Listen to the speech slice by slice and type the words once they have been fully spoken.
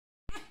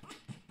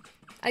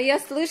А я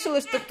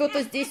слышала, что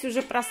кто-то здесь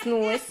уже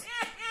проснулась.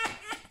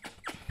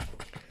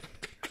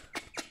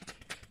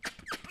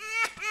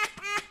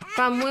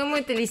 По-моему,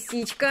 это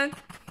лисичка.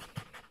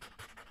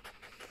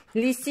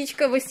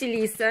 Лисичка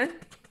Василиса.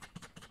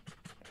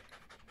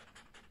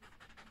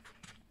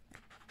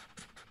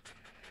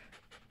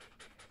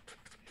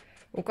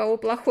 У кого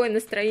плохое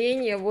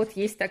настроение, вот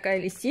есть такая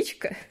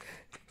лисичка.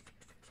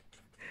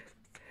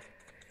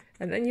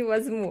 Она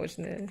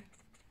невозможная.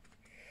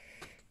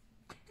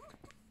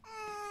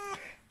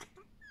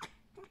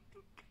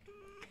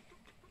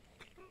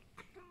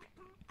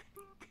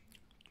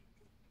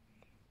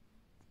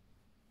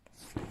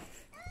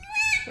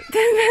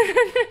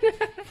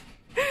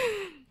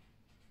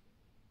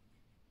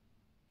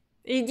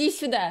 Иди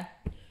сюда.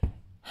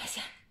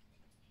 Ася.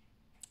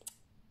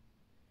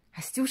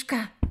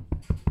 Астюшка.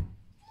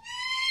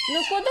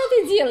 Ну куда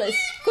ты делась?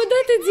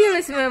 Куда ты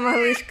делась, моя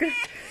малышка?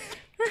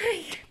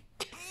 Ай.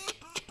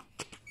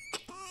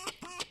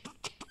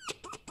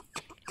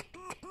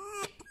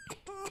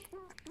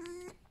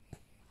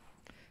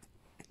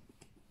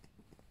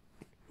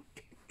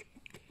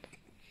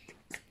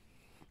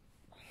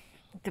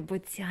 Это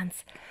будет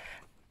сеанс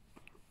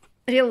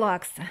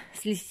релакса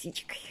с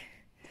лисичкой.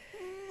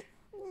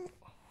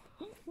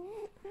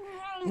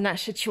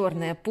 Наша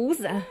черная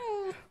пузо.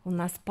 У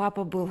нас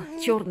папа был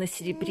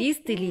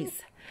черно-серебристый лис.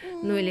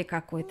 Ну или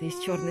какой-то из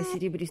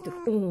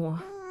черно-серебристых. О!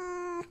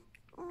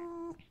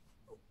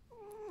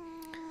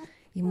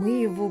 И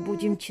мы его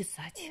будем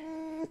чесать.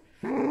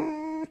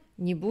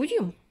 Не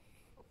будем?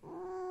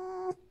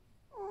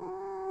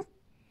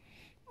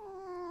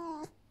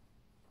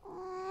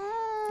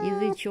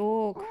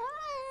 Язычок.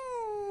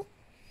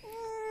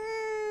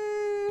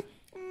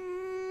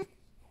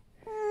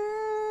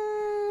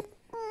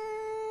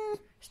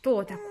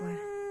 Что такое?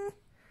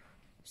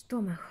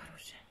 Что, моя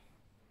хорошая?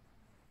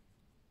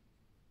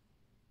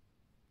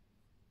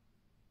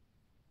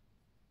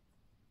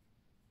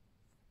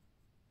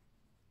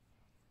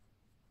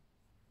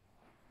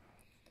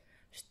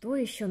 Что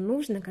еще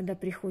нужно, когда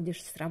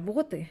приходишь с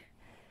работы?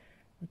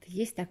 Вот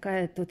есть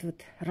такая тут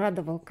вот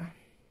радовалка.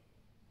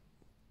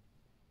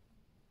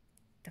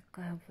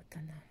 Такая вот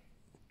она.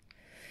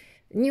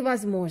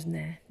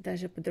 Невозможная.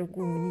 Даже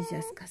по-другому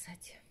нельзя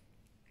сказать.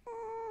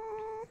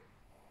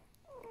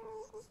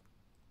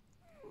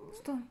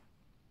 Что?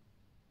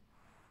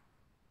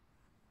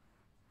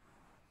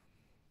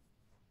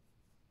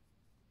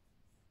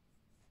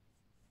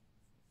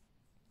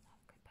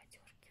 Лапкой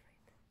подергивает.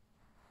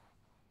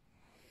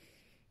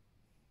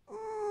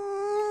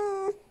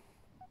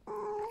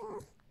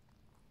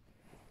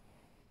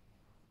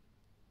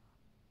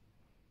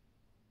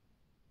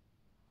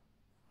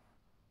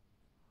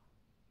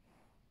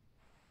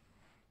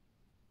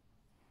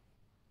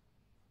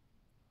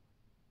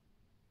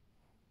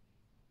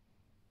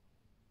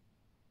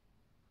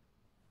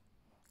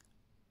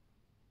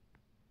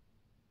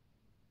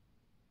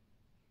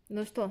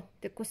 Ну что,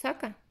 ты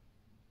кусака?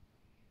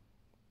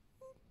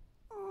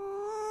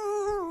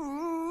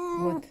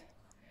 Вот.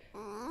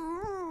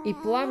 И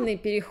плавный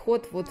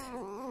переход вот,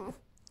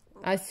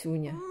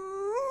 Асюня.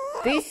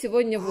 Ты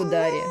сегодня в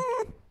ударе.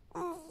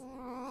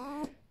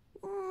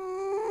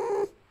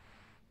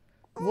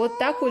 Вот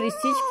так у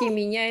лисички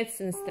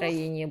меняется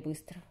настроение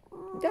быстро.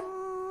 Да?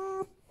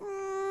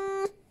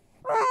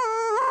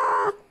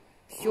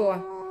 Все,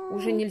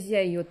 уже нельзя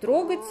ее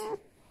трогать.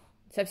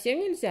 Совсем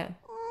нельзя?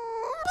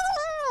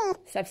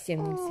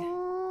 Совсем нельзя.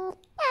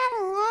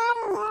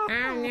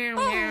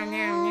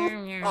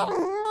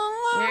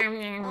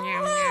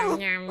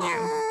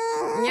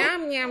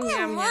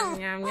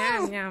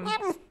 Ням-ням-ням-ням-ням-ням-ням-ням-ням.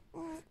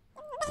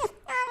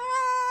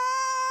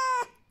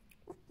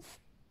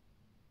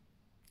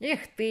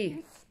 Эх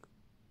ты!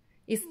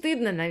 И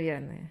стыдно,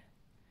 наверное.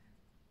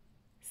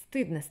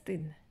 Стыдно,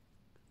 стыдно.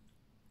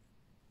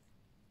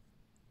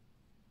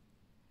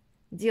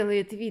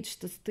 Делает вид,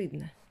 что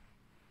стыдно.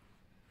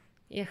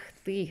 Эх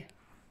ты!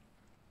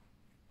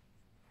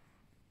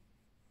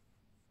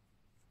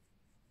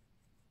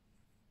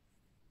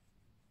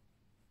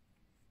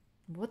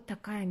 Вот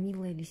такая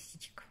милая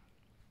лисичка.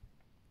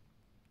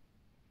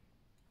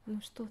 Ну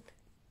что ты?